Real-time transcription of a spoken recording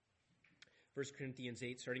1 Corinthians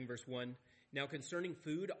 8, starting verse 1. Now concerning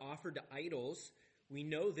food offered to idols, we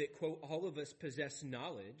know that, quote, all of us possess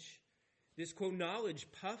knowledge. This, quote, knowledge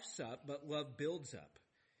puffs up, but love builds up.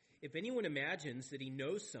 If anyone imagines that he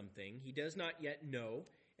knows something, he does not yet know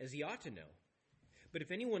as he ought to know. But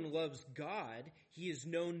if anyone loves God, he is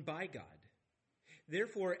known by God.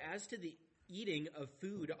 Therefore, as to the eating of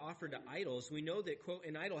food offered to idols, we know that, quote,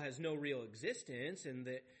 an idol has no real existence and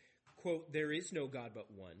that, quote, there is no God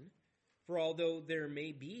but one. For although there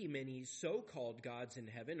may be many so-called gods in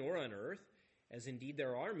heaven or on earth, as indeed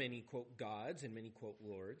there are many, quote, gods and many, quote,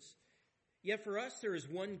 lords, yet for us there is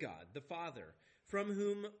one God, the Father, from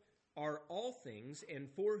whom are all things and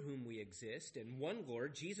for whom we exist, and one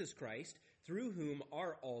Lord, Jesus Christ, through whom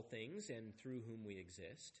are all things and through whom we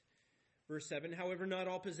exist. Verse 7, however, not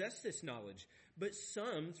all possess this knowledge, but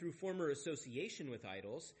some, through former association with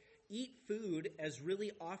idols, eat food as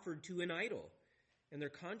really offered to an idol, and their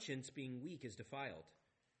conscience, being weak, is defiled.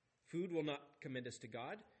 Food will not commend us to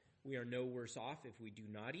God. We are no worse off if we do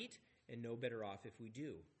not eat, and no better off if we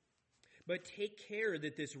do. But take care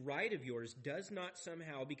that this right of yours does not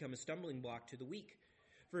somehow become a stumbling block to the weak.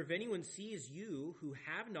 For if anyone sees you who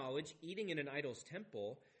have knowledge eating in an idol's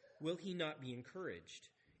temple, will he not be encouraged,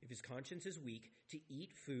 if his conscience is weak, to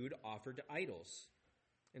eat food offered to idols?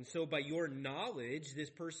 And so by your knowledge,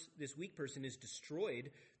 this weak person is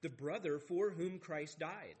destroyed, the brother for whom Christ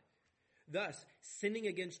died. Thus, sinning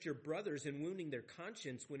against your brothers and wounding their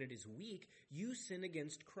conscience when it is weak, you sin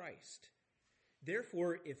against Christ.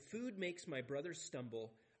 Therefore, if food makes my brother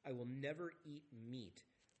stumble, I will never eat meat,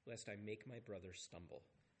 lest I make my brother stumble.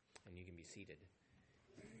 And you can be seated.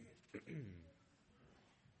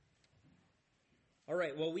 All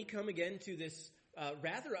right, well, we come again to this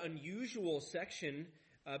rather unusual section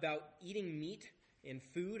about eating meat and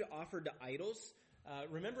food offered to idols.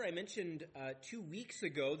 Remember I mentioned 2 weeks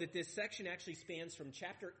ago that this section actually spans from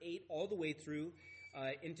chapter 8 all the way through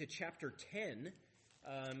into chapter 10.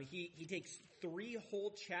 He takes 3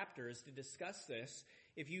 whole chapters to discuss this.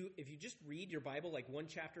 If you just read your Bible like one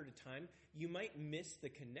chapter at a time, you might miss the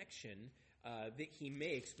connection that he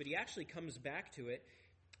makes, but he actually comes back to it.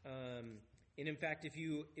 And in fact, if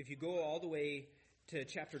you go all the way to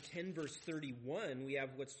chapter 10, verse 31, we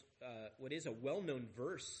have what is a well-known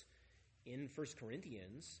verse in 1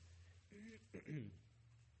 Corinthians,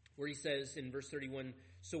 where he says in verse 31,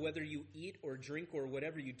 so whether you eat or drink or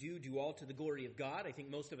whatever you do, do all to the glory of God. I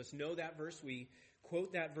think most of us know that verse. We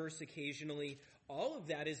quote that verse occasionally. All of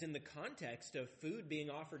that is in the context of food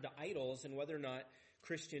being offered to idols and whether or not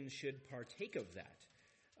Christians should partake of that.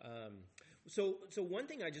 So one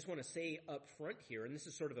thing I just want to say up front here, and this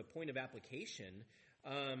is sort of a point of application,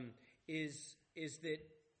 is that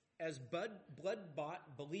as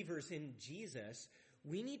blood-bought believers in Jesus,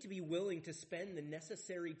 we need to be willing to spend the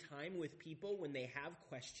necessary time with people when they have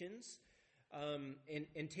questions,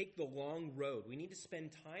 and take the long road. We need to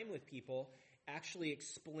spend time with people actually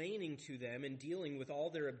explaining to them and dealing with all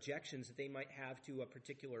their objections that they might have to a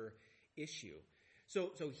particular issue.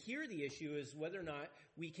 So here the issue is whether or not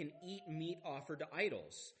we can eat meat offered to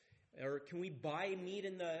idols. Or can we buy meat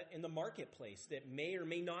in the marketplace that may or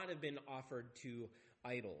may not have been offered to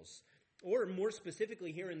idols? Or more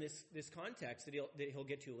specifically here in this context that he'll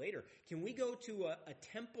get to later, can we go to a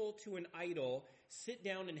temple to an idol, sit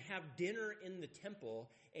down and have dinner in the temple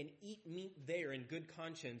and eat meat there in good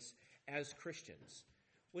conscience as Christians?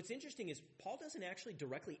 What's interesting is Paul doesn't actually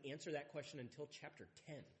directly answer that question until chapter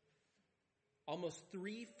 10. Almost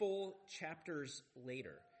 3 full chapters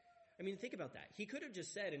later. I mean, think about that. He could have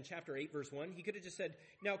just said in chapter 8, verse 1, he could have just said,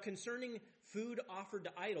 now concerning food offered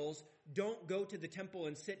to idols, don't go to the temple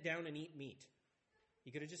and sit down and eat meat.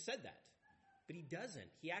 He could have just said that. But he doesn't.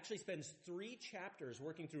 He actually spends 3 chapters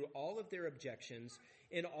working through all of their objections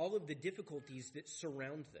and all of the difficulties that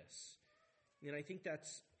surround this. And I think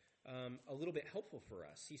that's a little bit helpful for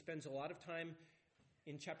us. He spends a lot of time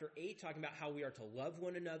in chapter 8 talking about how we are to love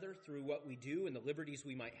one another through what we do and the liberties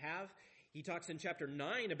we might have. He talks in chapter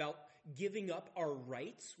 9 about giving up our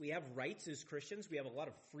rights. We have rights as Christians. We have a lot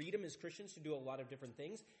of freedom as Christians to do a lot of different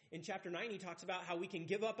things. In chapter 9, he talks about how we can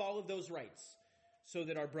give up all of those rights so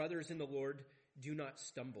that our brothers in the Lord do not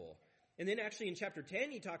stumble. And then actually in chapter 10,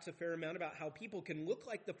 he talks a fair amount about how people can look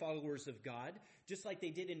like the followers of God, just like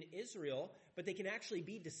they did in Israel, but they can actually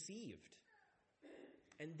be deceived.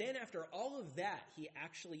 And then after all of that, he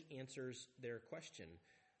actually answers their question.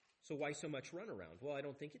 So why so much runaround? Well, I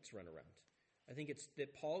don't think it's runaround. I think it's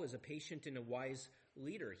that Paul is a patient and a wise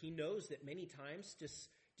leader. He knows that many times just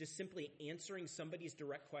simply answering somebody's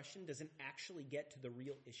direct question doesn't actually get to the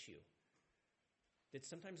real issue. That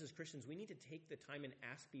sometimes as Christians, we need to take the time and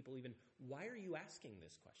ask people even, why are you asking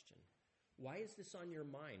this question? Why is this on your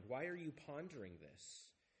mind? Why are you pondering this?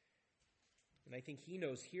 And I think he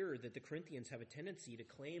knows here that the Corinthians have a tendency to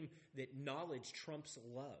claim that knowledge trumps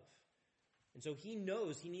love. And so he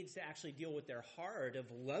knows he needs to actually deal with their heart of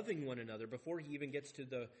loving one another before he even gets to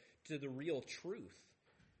the real truth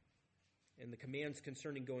and the commands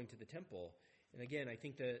concerning going to the temple. And again, I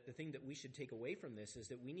think the thing that we should take away from this is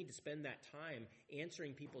that we need to spend that time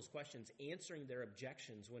answering people's questions, answering their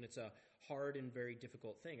objections when it's a hard and very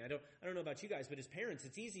difficult thing. I don't know about you guys, but as parents,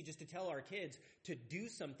 it's easy just to tell our kids to do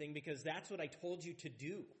something because that's what I told you to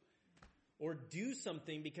do. Or do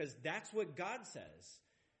something because that's what God says.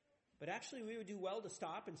 But actually, we would do well to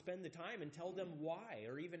stop and spend the time and tell them why,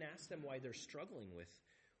 or even ask them why they're struggling with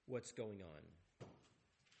what's going on.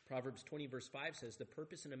 Proverbs 20 verse 5 says, the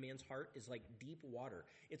purpose in a man's heart is like deep water.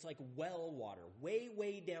 It's like well water, way,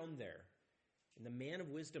 way down there. And the man of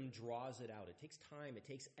wisdom draws it out. It takes time, it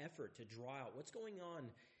takes effort to draw out what's going on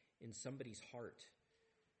in somebody's heart.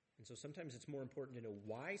 And so sometimes it's more important to know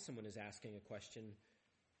why someone is asking a question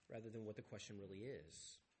rather than what the question really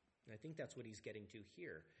is. And I think that's what he's getting to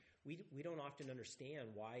here. We don't often understand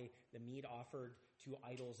why the meat offered to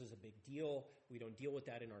idols is a big deal. We don't deal with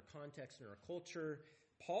that in our context, in our culture.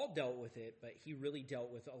 Paul dealt with it, but he really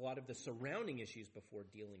dealt with a lot of the surrounding issues before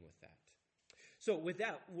dealing with that. So with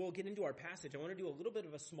that, we'll get into our passage. I want to do a little bit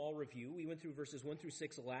of a small review. We went through verses 1 through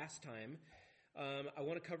 6 last time. I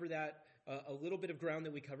want to cover that, a little bit of ground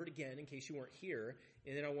that we covered again in case you weren't here,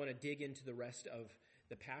 and then I want to dig into the rest of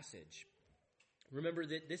the passage. Remember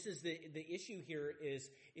that this is the issue here is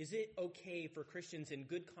it okay for Christians in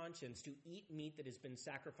good conscience to eat meat that has been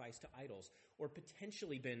sacrificed to idols or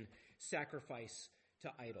potentially been sacrificed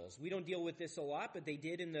to idols? We don't deal with this a lot, but they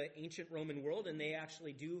did in the ancient Roman world, and they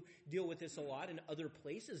actually do deal with this a lot in other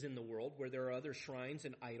places in the world where there are other shrines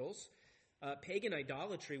and idols. Pagan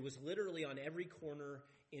idolatry was literally on every corner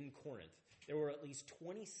in Corinth. There were at least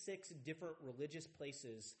 26 different religious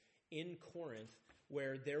places in Corinth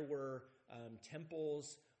where there were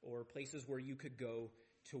temples or places where you could go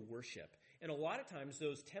to worship. And a lot of times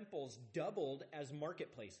those temples doubled as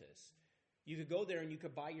marketplaces. You could go there and you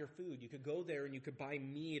could buy your food. You could go there and you could buy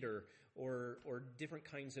meat or different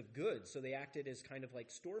kinds of goods. So they acted as kind of like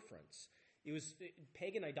storefronts.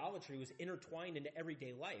 Pagan idolatry was intertwined into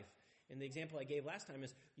everyday life. And the example I gave last time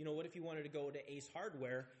is, what if you wanted to go to Ace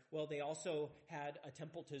Hardware? Well, they also had a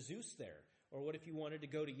temple to Zeus there. Or what if you wanted to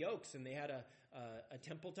go to Yokes and they had a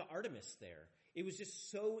temple to Artemis there? It was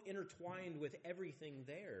just so intertwined with everything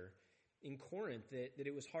there in Corinth that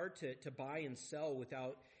it was hard to buy and sell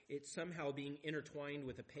without it somehow being intertwined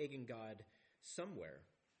with a pagan god somewhere.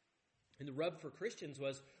 And the rub for Christians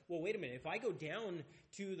was, well, wait a minute, if I go down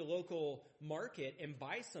to the local market and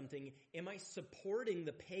buy something, am I supporting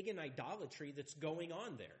the pagan idolatry that's going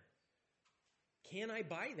on there? Can I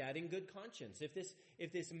buy that in good conscience? If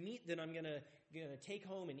this meat that I'm gonna take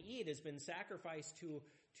home and eat has been sacrificed to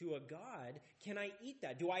a god, can I eat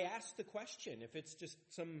that? Do I ask the question if it's just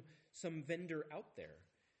some vendor out there?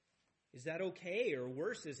 Is that okay, or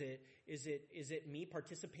worse? Is it me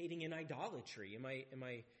participating in idolatry? Am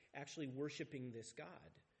I actually worshiping this God?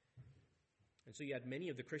 And so you had many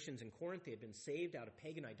of the Christians in Corinth. They had been saved out of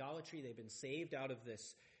pagan idolatry. They've been saved out of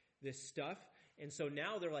this stuff. And so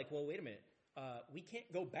now they're like, well, wait a minute. We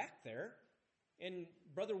can't go back there. And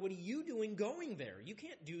brother, what are you doing going there? You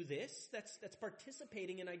can't do this. That's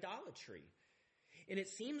participating in idolatry. And it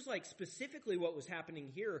seems like specifically what was happening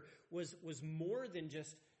here was more than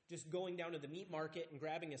just going down to the meat market and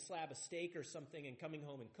grabbing a slab of steak or something and coming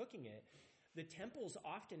home and cooking it. The temples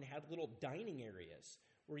often had little dining areas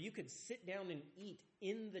where you could sit down and eat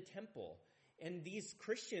in the temple. And these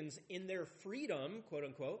Christians, in their freedom, quote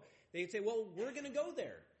unquote, they'd say, well, we're going to go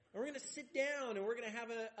there. And we're going to sit down and we're going to have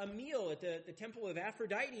a meal at the temple of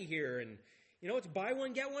Aphrodite here. And, it's buy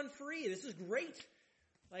one, get one free. This is great.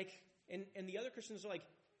 And the other Christians are like,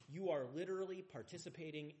 you are literally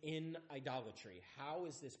participating in idolatry. How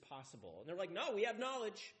is this possible? And they're like, no, we have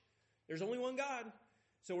knowledge. There's only one God.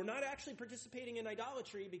 So we're not actually participating in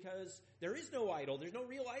idolatry because there is no idol. There's no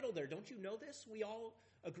real idol there. Don't you know this? We all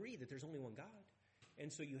agree that there's only one God.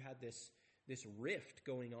 And so you had this rift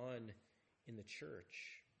going on in the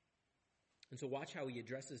church. And so watch how he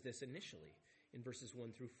addresses this initially in verses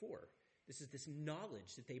 1 through 4. This is this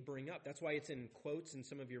knowledge that they bring up. That's why it's in quotes in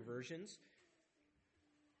some of your versions.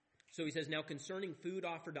 So he says, now concerning food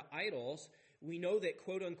offered to idols, we know that,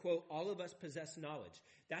 quote unquote, all of us possess knowledge.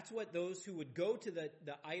 That's what those who would go to the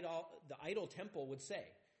idol temple would say.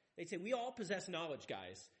 They'd say, we all possess knowledge,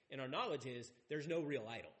 guys. And our knowledge is there's no real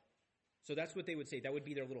idol. So that's what they would say. That would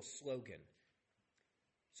be their little slogan.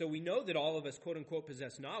 So we know that all of us, quote unquote,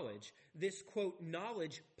 possess knowledge. This, quote,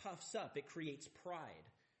 knowledge puffs up. It creates pride,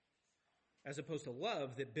 as opposed to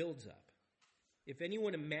love that builds up. If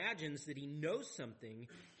anyone imagines that he knows something,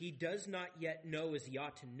 he does not yet know as he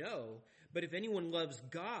ought to know. But if anyone loves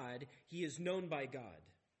God, he is known by God.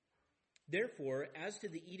 Therefore, as to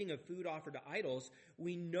the eating of food offered to idols,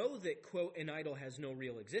 we know that, quote, an idol has no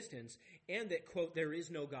real existence, and that, quote, there is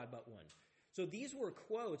no God but one. So these were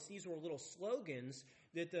quotes, these were little slogans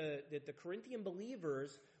that the Corinthian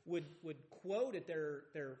believers would quote at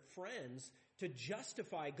their friends to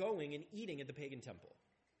justify going and eating at the pagan temple.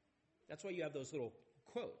 That's why you have those little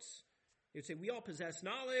quotes. You'd say, we all possess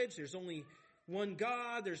knowledge, there's only one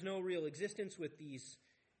God, there's no real existence with these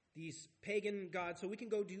pagan gods, so we can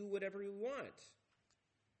go do whatever we want.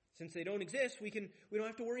 Since they don't exist, we don't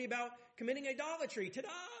have to worry about committing idolatry. Ta-da!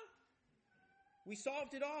 We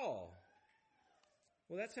solved it all.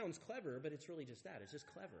 Well, that sounds clever, but it's really just that. It's just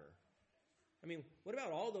clever. I mean, what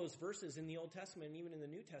about all those verses in the Old Testament and even in the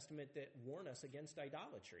New Testament that warn us against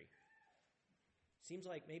idolatry? Seems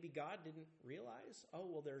like maybe God didn't realize, oh,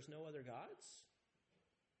 well, there's no other gods?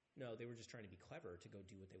 No, they were just trying to be clever to go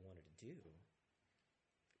do what they wanted to do.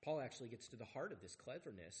 Paul actually gets to the heart of this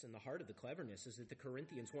cleverness, and the heart of the cleverness is that the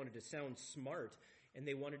Corinthians wanted to sound smart, and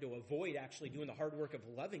they wanted to avoid actually doing the hard work of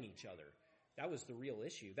loving each other. That was the real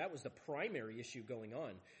issue. That was the primary issue going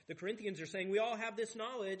on. The Corinthians are saying, we all have this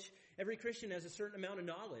knowledge. Every Christian has a certain amount of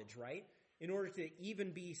knowledge, right? In order to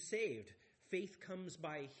even be saved. Faith comes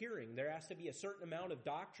by hearing. There has to be a certain amount of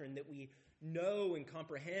doctrine that we know and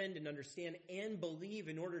comprehend and understand and believe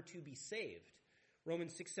in order to be saved.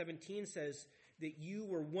 Romans 6:17 says that you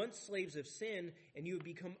were once slaves of sin and you have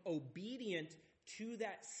become obedient to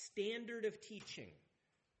that standard of teaching,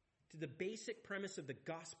 to the basic premise of the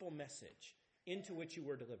gospel message into which you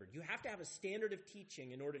were delivered. You have to have a standard of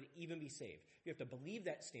teaching in order to even be saved. You have to believe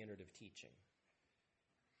that standard of teaching.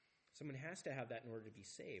 Someone has to have that in order to be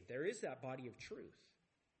saved. There is that body of truth.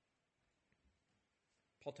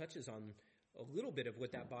 Paul touches on a little bit of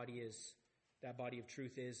what that body of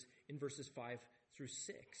truth is in verses 5 through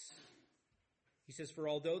 6. He says, for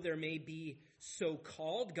although there may be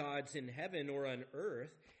so-called gods in heaven or on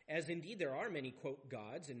earth, as indeed there are many, quote,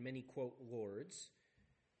 gods and many, quote, lords,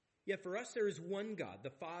 yet for us there is one God, the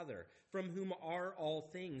Father, from whom are all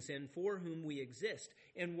things and for whom we exist,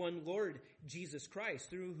 and one Lord, Jesus Christ,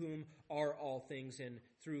 through whom are all things and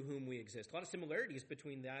through whom we exist. A lot of similarities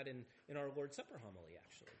between that and our Lord's Supper homily,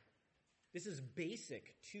 actually. This is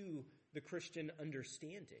basic to the Christian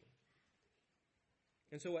understanding.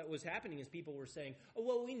 And so what was happening is people were saying, oh,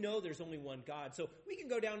 well, we know there's only one God, so we can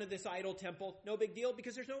go down to this idol temple, no big deal,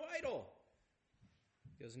 because there's no idol.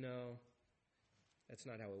 He goes, no, that's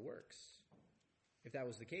not how it works. If that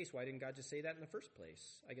was the case, why didn't God just say that in the first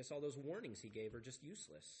place? I guess all those warnings he gave are just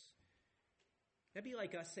useless. That'd be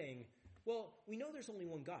like us saying, well, we know there's only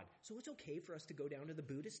one God, so it's okay for us to go down to the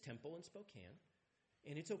Buddhist temple in Spokane,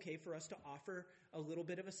 and it's okay for us to offer a little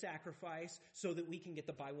bit of a sacrifice so that we can get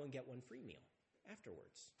the buy one, get one free meal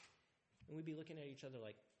afterwards. And we'd be looking at each other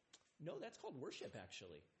like, no, that's called worship,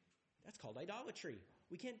 actually. That's called idolatry.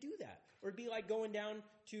 We can't do that. Or it'd be like going down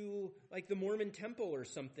to like the Mormon temple or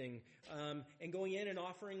something and going in and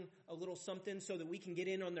offering a little something so that we can get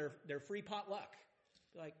in on their free potluck.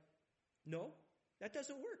 Like, no, that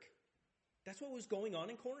doesn't work. That's what was going on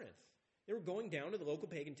in Corinth. They were going down to the local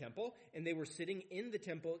pagan temple and they were sitting in the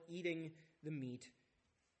temple eating the meat,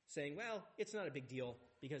 saying, well, it's not a big deal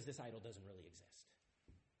because this idol doesn't really exist.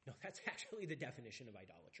 No, that's actually the definition of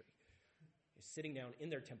idolatry. Is sitting down in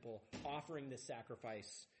their temple, offering this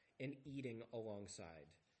sacrifice and eating alongside.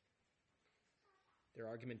 Their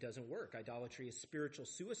argument doesn't work. Idolatry is spiritual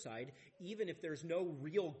suicide, even if there's no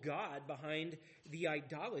real God behind the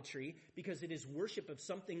idolatry, because it is worship of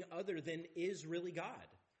something other than is really God.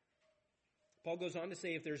 Paul goes on to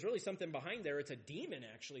say if there's really something behind there, it's a demon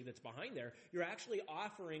actually that's behind there. You're actually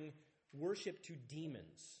offering worship to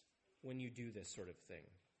demons when you do this sort of thing.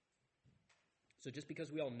 So just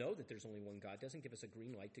because we all know that there's only one God doesn't give us a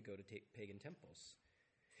green light to go to pagan temples.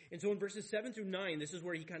 And so in verses 7 through 9, this is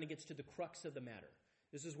where he kind of gets to the crux of the matter.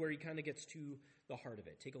 This is where he kind of gets to the heart of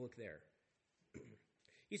it. Take a look there.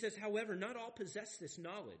 He says, however, not all possess this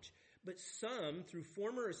knowledge, but some, through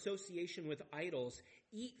former association with idols,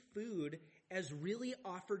 eat food as really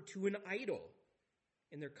offered to an idol,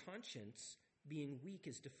 and their conscience, being weak,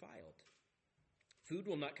 is defiled. Food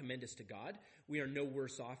will not commend us to God. We are no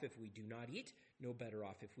worse off if we do not eat, no better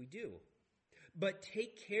off if we do. But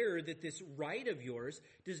take care that this right of yours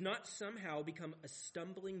does not somehow become a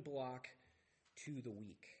stumbling block to the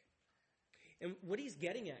weak. And what he's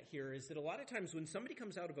getting at here is that a lot of times when somebody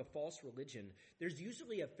comes out of a false religion, there's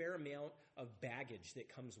usually a fair amount of baggage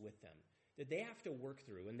that comes with them that they have to work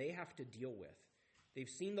through and they have to deal with. They've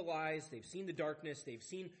seen the lies, they've seen the darkness, they've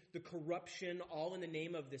seen the corruption, all in the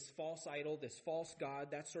name of this false idol, this false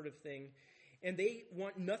god, that sort of thing. And they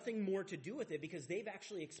want nothing more to do with it because they've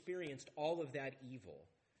actually experienced all of that evil.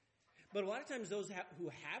 But a lot of times those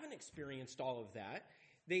who haven't experienced all of that,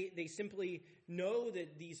 they simply know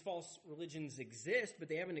that these false religions exist, but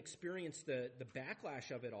they haven't experienced the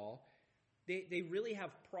backlash of it all. They really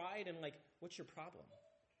have pride and like, what's your problem?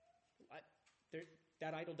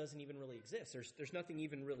 That idol doesn't even really exist. There's nothing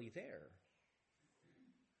even really there.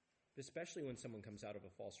 Especially when someone comes out of a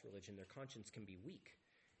false religion, their conscience can be weak.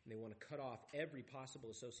 And they want to cut off every possible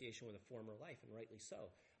association with a former life, and rightly so.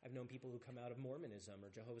 I've known people who come out of Mormonism or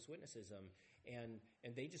Jehovah's Witnessism, and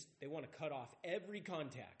they want to cut off every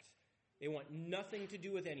contact. They want nothing to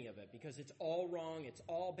do with any of it because it's all wrong, it's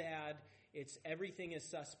all bad, everything is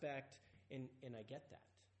suspect, and I get that.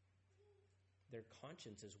 Their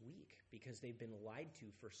conscience is weak because they've been lied to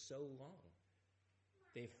for so long.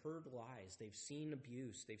 They've heard lies, they've seen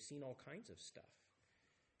abuse, they've seen all kinds of stuff.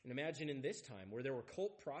 And imagine in this time where there were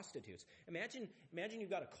cult prostitutes. Imagine you've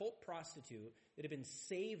got a cult prostitute that had been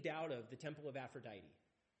saved out of the temple of Aphrodite.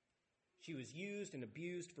 She was used and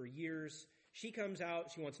abused for years. She comes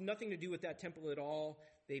out. She wants nothing to do with that temple at all.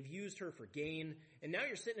 They've used her for gain. And now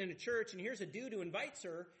you're sitting in a church and here's a dude who invites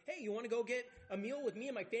her, hey, you want to go get a meal with me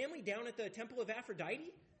and my family down at the temple of Aphrodite?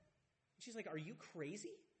 And she's like, are you crazy?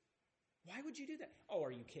 Why would you do that? Oh,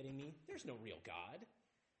 are you kidding me? There's no real God.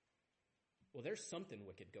 Well, there's something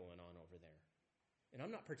wicked going on over there. And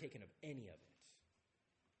I'm not partaking of any of it.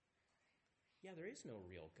 Yeah, there is no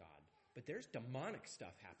real God. But there's demonic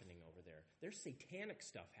stuff happening over there. There's satanic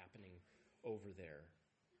stuff happening over there.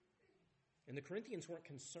 And the Corinthians weren't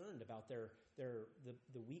concerned about the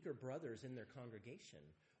weaker brothers in their congregation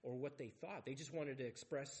or what they thought. They just wanted to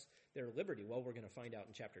express their liberty. Well, we're going to find out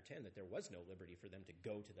in chapter 10 that there was no liberty for them to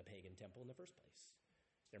go to the pagan temple in the first place.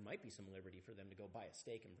 There might be some liberty for them to go buy a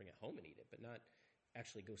steak and bring it home and eat it, but not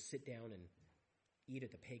actually go sit down and eat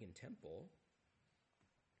at the pagan temple.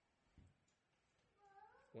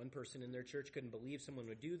 One person in their church couldn't believe someone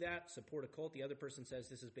would do that, support a cult. The other person says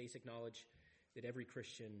this is basic knowledge that every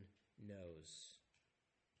Christian knows.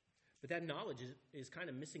 But that knowledge is kind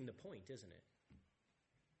of missing the point, isn't it?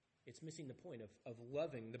 It's missing the point of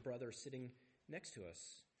loving the brother sitting next to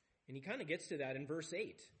us. And he kind of gets to that in verse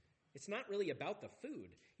 8. It's not really about the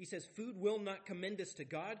food. He says, food will not commend us to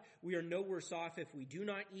God. We are no worse off if we do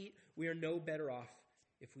not eat. We are no better off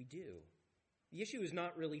if we do. The issue is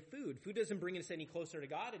not really food. Food doesn't bring us any closer to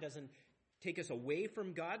God. It doesn't take us away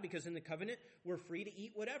from God because in the covenant, we're free to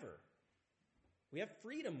eat whatever. We have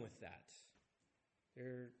freedom with that.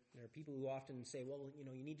 There are people who often say, well,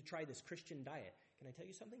 you need to try this Christian diet. Can I tell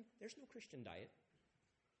you something? There's no Christian diet.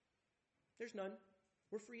 There's none.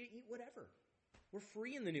 We're free to eat whatever. We're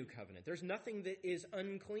free in the new covenant. There's nothing that is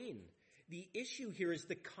unclean. The issue here is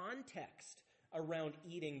the context around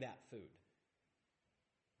eating that food.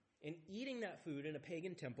 And eating that food in a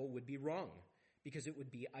pagan temple would be wrong because it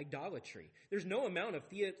would be idolatry. There's no amount of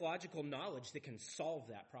theological knowledge that can solve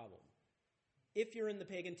that problem. If you're in the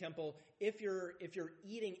pagan temple, if you're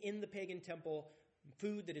eating in the pagan temple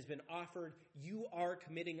food that has been offered, you are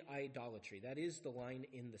committing idolatry. That is the line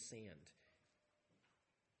in the sand.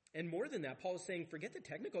 And more than that, Paul is saying, forget the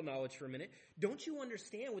technical knowledge for a minute. Don't you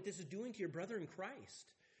understand what this is doing to your brother in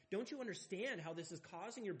Christ? Don't you understand how this is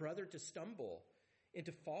causing your brother to stumble and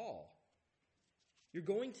to fall? You're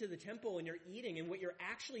going to the temple and you're eating, and what you're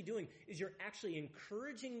actually doing is you're actually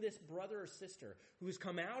encouraging this brother or sister who has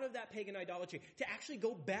come out of that pagan idolatry to actually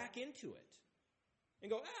go back into it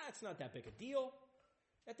and go, it's not that big a deal.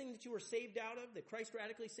 That thing that you were saved out of, that Christ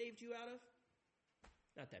radically saved you out of,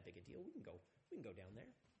 not that big a deal. We can go down there.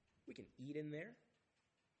 We can eat in there.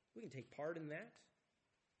 We can take part in that.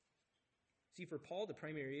 See, for Paul, the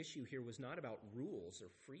primary issue here was not about rules or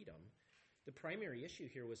freedom. The primary issue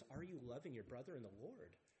here was, are you loving your brother in the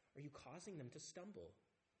Lord? Are you causing them to stumble?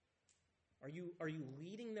 Are you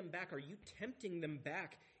leading them back? Are you tempting them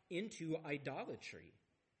back into idolatry?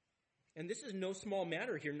 And this is no small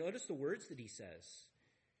matter here. Notice the words that he says.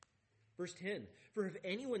 Verse 10, for if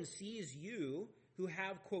anyone sees you who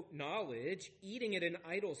have, quote, knowledge, eating at an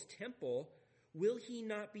idol's temple, will he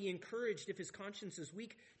not be encouraged if his conscience is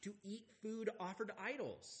weak to eat food offered to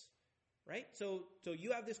idols? Right? So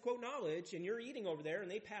you have this, quote, knowledge, and you're eating over there,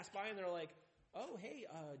 and they pass by, and they're like, oh, hey,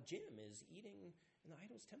 Jim is eating in the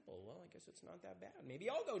idol's temple. Well, I guess it's not that bad. Maybe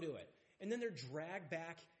I'll go do it. And then they're dragged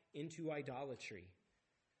back into idolatry.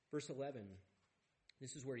 Verse 11,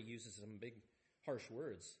 this is where he uses some harsh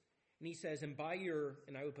words. And he says, and by your,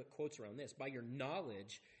 and I would put quotes around this, by your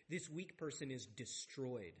knowledge, this weak person is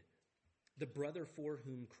destroyed, the brother for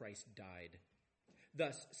whom Christ died.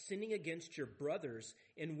 Thus, sinning against your brothers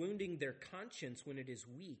and wounding their conscience when it is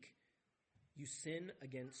weak, you sin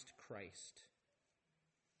against Christ.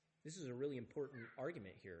 This is a really important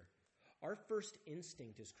argument here. Our first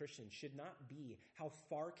instinct as Christians should not be, how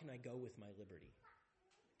far can I go with my liberty?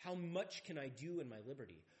 How much can I do in my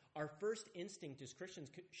liberty? Our first instinct as Christians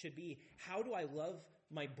should be, how do I love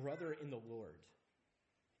my brother in the Lord?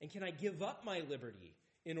 And can I give up my liberty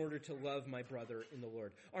in order to love my brother in the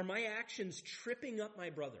Lord? Are my actions tripping up my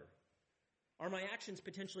brother? Are my actions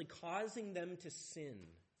potentially causing them to sin?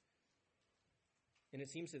 And it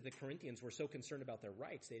seems that the Corinthians were so concerned about their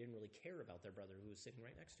rights, they didn't really care about their brother who was sitting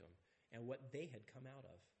right next to them and what they had come out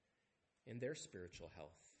of in their spiritual health.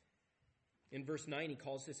 In verse 9, he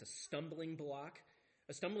calls this a stumbling block.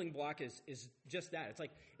 A stumbling block is just that.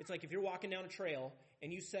 It's like if you're walking down a trail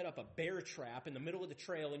and you set up a bear trap in the middle of the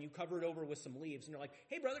trail and you cover it over with some leaves and you're like,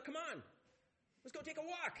 hey brother, come on, let's go take a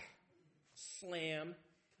walk. Slam.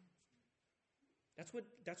 That's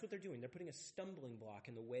what they're doing. They're putting a stumbling block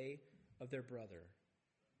in the way of their brother.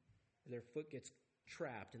 Their foot gets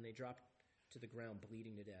trapped and they drop to the ground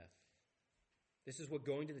bleeding to death. This is what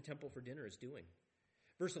going to the temple for dinner is doing.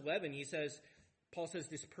 Verse 11, Paul says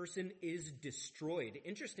this person is destroyed.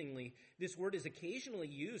 Interestingly, this word is occasionally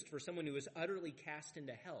used for someone who is utterly cast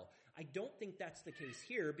into hell. I don't think that's the case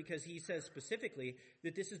here because he says specifically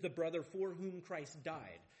that this is the brother for whom Christ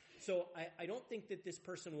died. So I don't think that this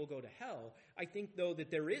person will go to hell. I think, though,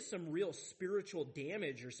 that there is some real spiritual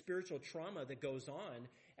damage or spiritual trauma that goes on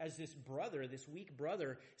as this brother, this weak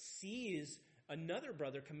brother, sees another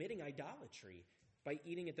brother committing idolatry by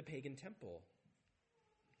eating at the pagan temple.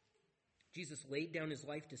 Jesus laid down his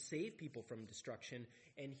life to save people from destruction,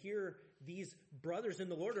 and here these brothers in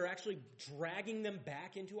the Lord are actually dragging them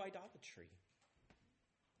back into idolatry.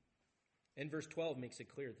 And verse 12 makes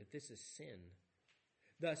it clear that this is sin.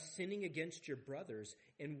 Thus, sinning against your brothers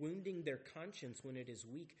and wounding their conscience when it is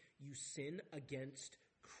weak, you sin against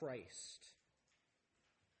Christ.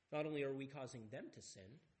 Not only are we causing them to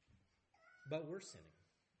sin, but we're sinning.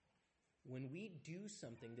 When we do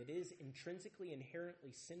something that is intrinsically,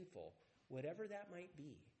 inherently sinful, whatever that might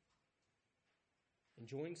be,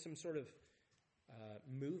 enjoying some sort of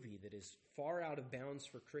movie that is far out of bounds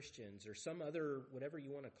for Christians or some other, whatever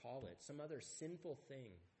you want to call it, some other sinful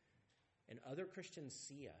thing, and other Christians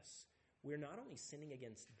see us, we're not only sinning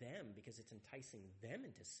against them because it's enticing them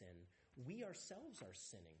into sin, we ourselves are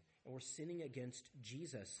sinning, and we're sinning against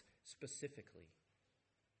Jesus specifically.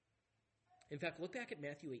 In fact, look back at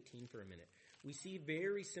Matthew 18 for a minute. We see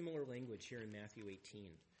very similar language here in Matthew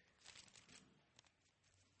 18.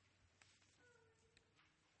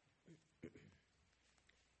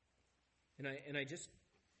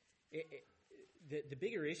 The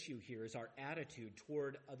bigger issue here is our attitude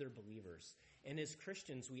toward other believers. And as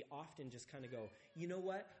Christians, we often just kind of go, you know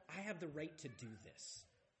what? I have the right to do this.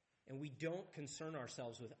 And we don't concern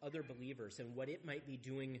ourselves with other believers and what it might be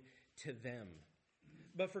doing to them.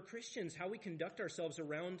 But for Christians, how we conduct ourselves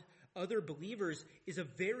around other believers is a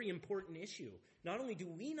very important issue. Not only do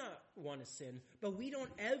we not want to sin, but we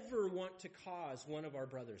don't ever want to cause one of our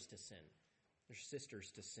brothers to sin, or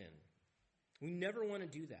sisters to sin. We never want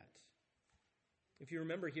to do that. If you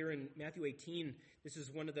remember here in Matthew 18, this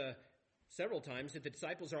is one of the several times that the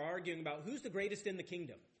disciples are arguing about who's the greatest in the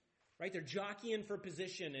kingdom, right? They're jockeying for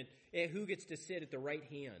position and who gets to sit at the right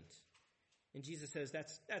hand. And Jesus says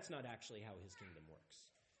that's not actually how his kingdom works.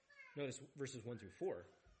 Notice verses 1 through 4.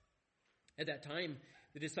 At that time,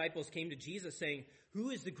 the disciples came to Jesus saying,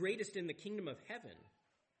 "Who is the greatest in the kingdom of heaven?"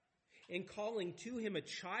 And calling to him a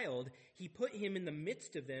child, he put him in the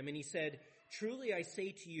midst of them, and he said, "Truly I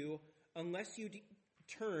say to you, unless you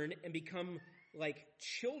turn and become like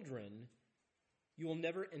children, you will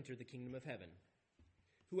never enter the kingdom of heaven.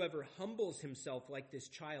 Whoever humbles himself like this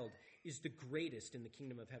child is the greatest in the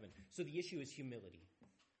kingdom of heaven." So the issue is humility.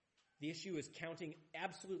 The issue is counting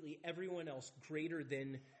absolutely everyone else greater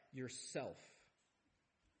than yourself.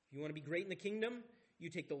 If you want to be great in the kingdom, you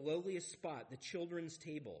take the lowliest spot, the children's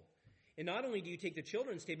table. And not only do you take the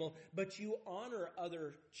children's table, but you honor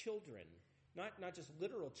other children. Not just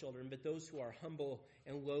literal children, but those who are humble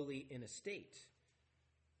and lowly in estate.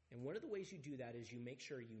 And one of the ways you do that is you make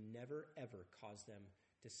sure you never, ever cause them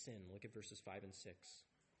to sin. Look at verses 5 and 6.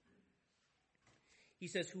 He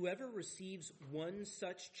says, "Whoever receives one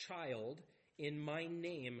such child in my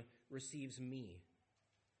name receives me.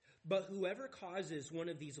 But whoever causes one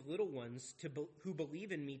of these little ones who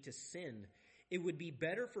believe in me to sin, It would be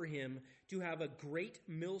better for him to have a great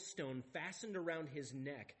millstone fastened around his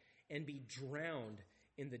neck and be drowned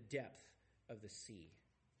in the depth of the sea.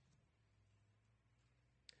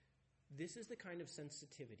 This is the kind of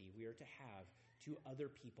sensitivity we are to have to other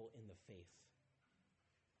people in the faith.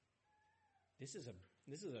 This is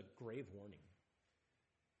a grave warning.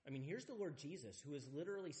 I mean, here's the Lord Jesus, who is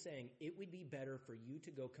literally saying it would be better for you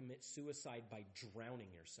to go commit suicide by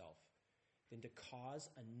drowning yourself than to cause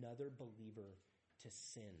another believer to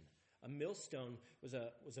sin. A millstone was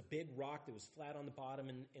a big rock that was flat on the bottom,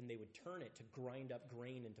 and they would turn it to grind up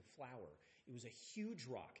grain into flour. It was a huge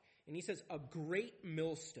rock. And he says, a great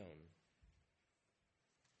millstone.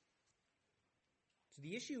 So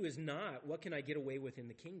the issue is not, what can I get away with in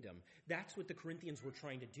the kingdom? That's what the Corinthians were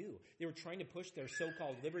trying to do. They were trying to push their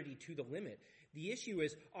so-called liberty to the limit. The issue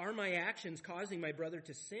is, are my actions causing my brother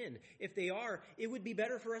to sin? If they are, it would be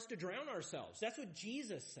better for us to drown ourselves. That's what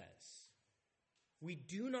Jesus says. We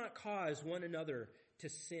do not cause one another to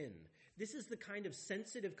sin. This is the kind of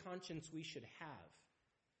sensitive conscience we should have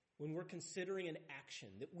when we're considering an action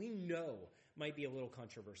that we know might be a little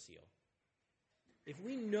controversial. If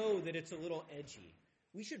we know that it's a little edgy,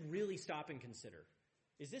 we should really stop and consider.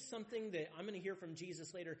 Is this something that I'm going to hear from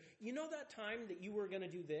Jesus later? You know that time that you were going to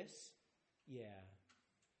do this? Yeah.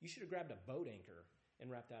 You should have grabbed a boat anchor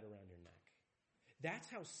and wrapped that around your neck. That's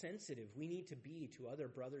how sensitive we need to be to other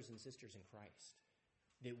brothers and sisters in Christ.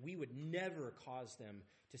 That we would never cause them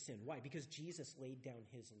to sin. Why? Because Jesus laid down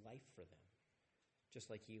his life for them. Just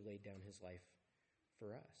like he laid down his life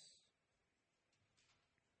for us.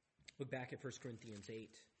 Look back at 1 Corinthians 8.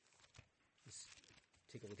 Let's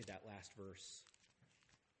take a look at that last verse.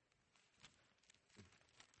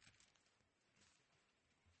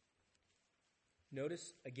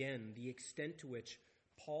 Notice again the extent to which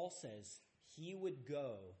Paul says he would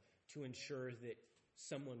go to ensure that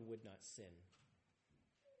someone would not sin.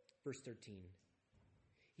 Verse 13.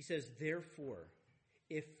 He says, therefore,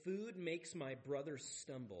 if food makes my brother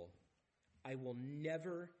stumble, I will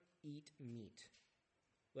never eat meat,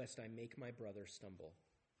 lest I make my brother stumble.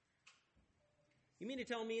 You mean to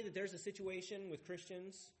tell me that there's a situation with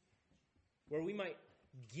Christians where we might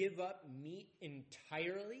give up meat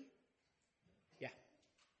entirely?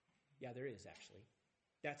 Yeah, there is actually.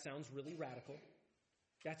 That sounds really radical.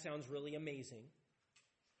 That sounds really amazing.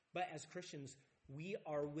 But as Christians, we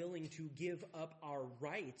are willing to give up our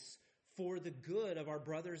rights for the good of our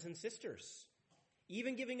brothers and sisters.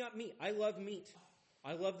 Even giving up meat. I love meat.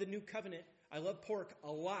 I love the new covenant. I love pork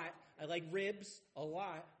a lot. I like ribs a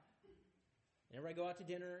lot. Whenever I go out to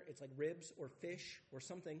dinner, it's like ribs or fish or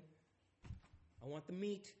something. I want the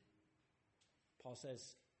meat. Paul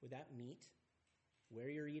says, with that meat, where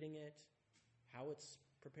you're eating it, how it's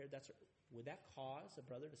prepared, would that cause a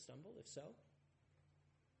brother to stumble? If so,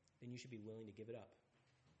 then you should be willing to give it up.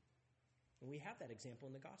 And we have that example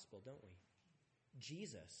in the gospel, don't we?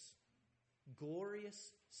 Jesus,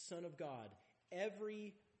 glorious Son of God,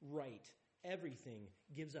 every right, everything,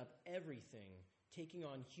 gives up everything, taking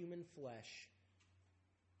on human flesh,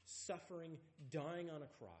 suffering, dying on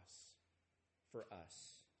a cross for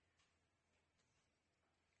us.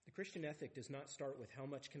 The Christian ethic does not start with how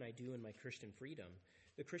much can I do in my Christian freedom.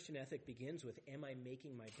 The Christian ethic begins with, am I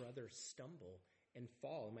making my brother stumble and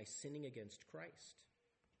fall? Am I sinning against Christ?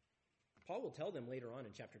 Paul will tell them later on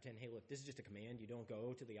in chapter 10, hey, look, this is just a command. You don't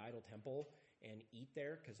go to the idol temple and eat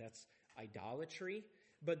there because that's idolatry.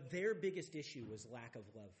 But their biggest issue was lack of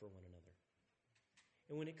love for one another.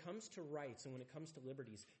 And when it comes to rights and when it comes to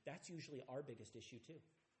liberties, that's usually our biggest issue too,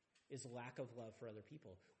 is lack of love for other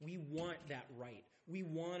people. We want that right. We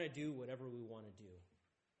want to do whatever we want to do.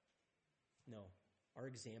 No, our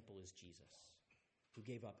example is Jesus, who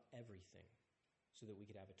gave up everything so that we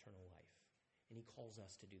could have eternal life. And he calls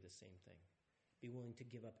us to do the same thing. Be willing to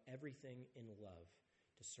give up everything in love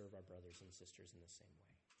to serve our brothers and sisters in the same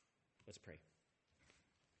way. Let's pray.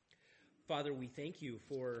 Father, we thank you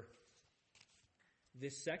for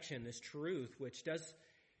this section, this truth, which does,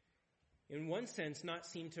 in one sense, not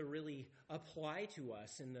seem to really apply to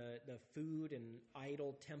us in the food and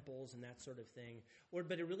idol temples and that sort of thing. Lord,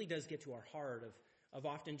 but it really does get to our heart of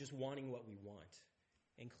often just wanting what we want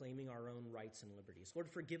and claiming our own rights and liberties. Lord,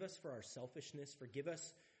 forgive us for our selfishness. Forgive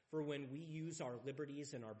us for when we use our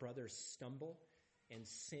liberties and our brothers stumble and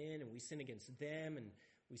sin, and we sin against them, and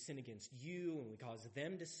we sin against you, and we cause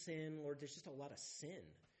them to sin. Lord, there's just a lot of sin.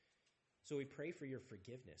 So we pray for your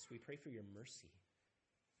forgiveness. We pray for your mercy.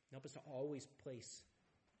 Help us to always place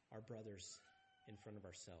our brothers in front of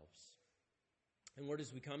ourselves. And Lord,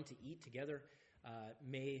 as we come to eat together,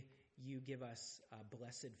 may you give us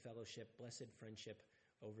blessed fellowship, blessed friendship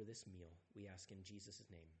over this meal. We ask in Jesus'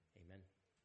 name.